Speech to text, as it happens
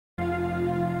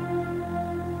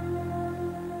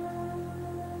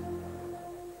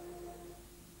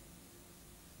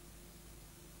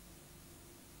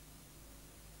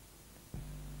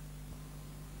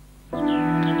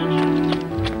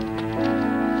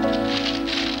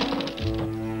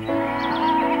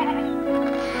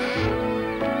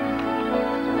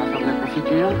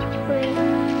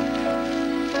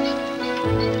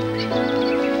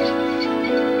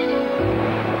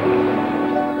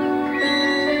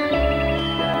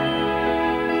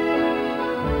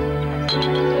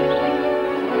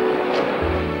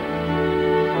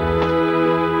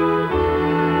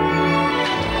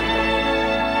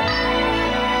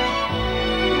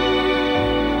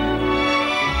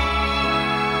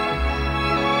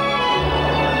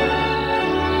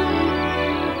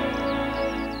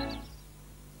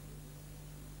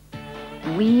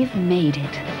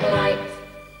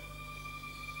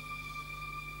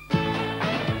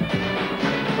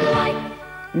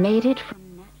Made it from...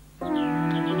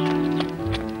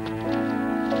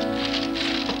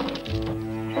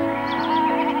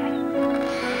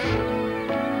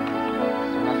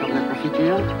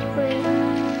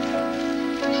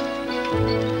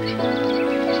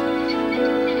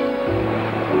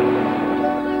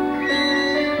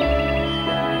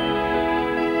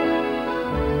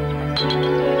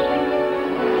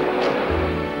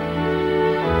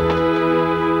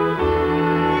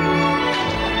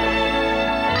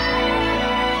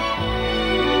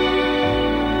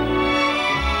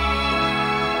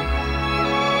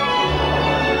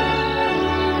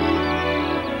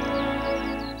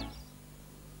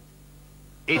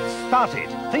 It's started.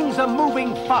 Things are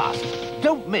moving fast.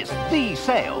 Don't miss the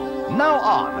sale. Now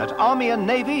on at Army and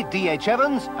Navy, D.H.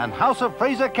 Evans and House of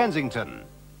Fraser Kensington.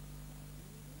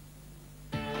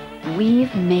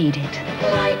 We've made it.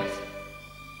 Light.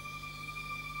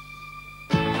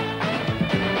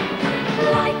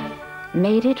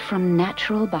 Made it from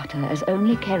natural butter as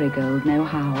only Kerrygold know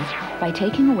how, by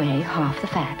taking away half the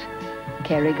fat.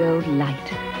 Kerrygold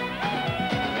Light.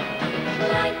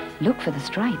 Look for the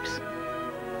stripes.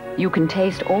 You can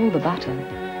taste all the butter.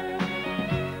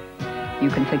 You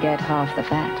can forget half the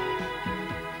fat.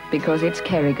 Because it's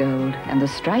Kerrygold, and the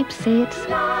stripes say it's...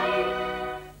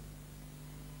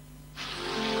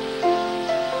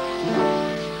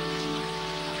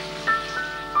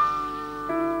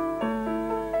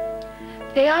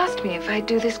 They asked me if I'd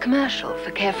do this commercial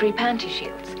for Carefree Panty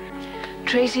Shields.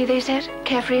 Tracy, they said,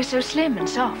 Carefree is so slim and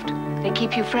soft. They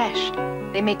keep you fresh.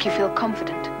 They make you feel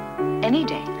confident. Any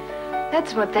day.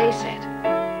 That's what they said.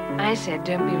 I said,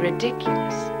 don't be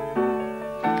ridiculous.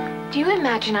 Do you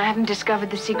imagine I haven't discovered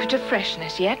the secret of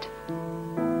freshness yet?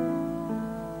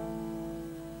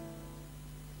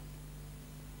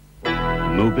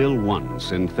 Mobil 1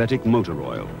 synthetic motor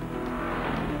oil.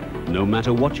 No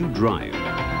matter what you drive, or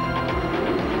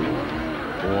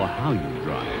how you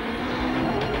drive,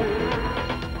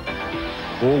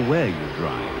 or where you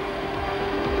drive,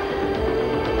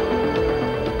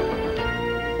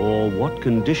 or what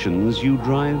conditions you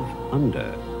drive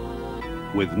under.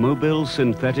 With Mobil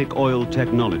synthetic oil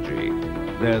technology,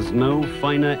 there's no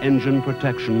finer engine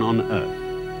protection on Earth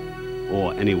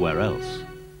or anywhere else.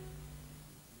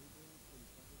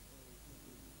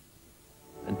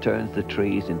 And turns the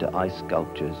trees into ice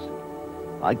sculptures.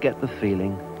 I get the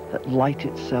feeling that light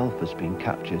itself has been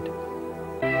captured.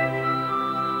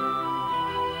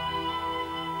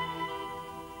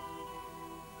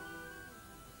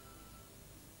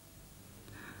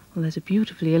 Well, there's a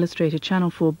beautifully illustrated Channel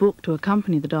 4 book to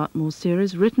accompany the Dartmoor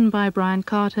series, written by Brian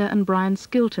Carter and Brian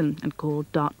Skilton, and called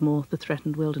Dartmoor, the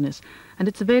Threatened Wilderness. And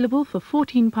it's available for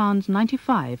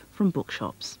 £14.95 from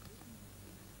bookshops.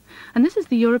 And this is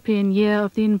the European Year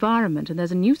of the Environment, and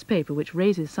there's a newspaper which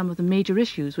raises some of the major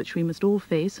issues which we must all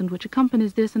face and which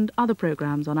accompanies this and other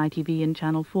programmes on ITV and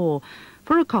Channel 4.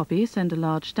 For a copy, send a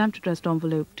large stamped addressed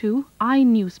envelope to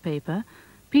iNewspaper,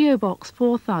 P.O. Box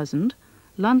 4000,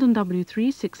 London W3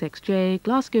 6XJ,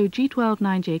 Glasgow G12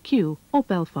 9JQ, or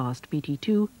Belfast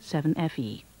BT2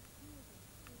 7FE.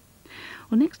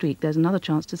 Well, next week there's another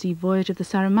chance to see Voyage of the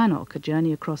Sarumanok, a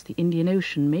journey across the Indian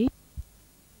Ocean made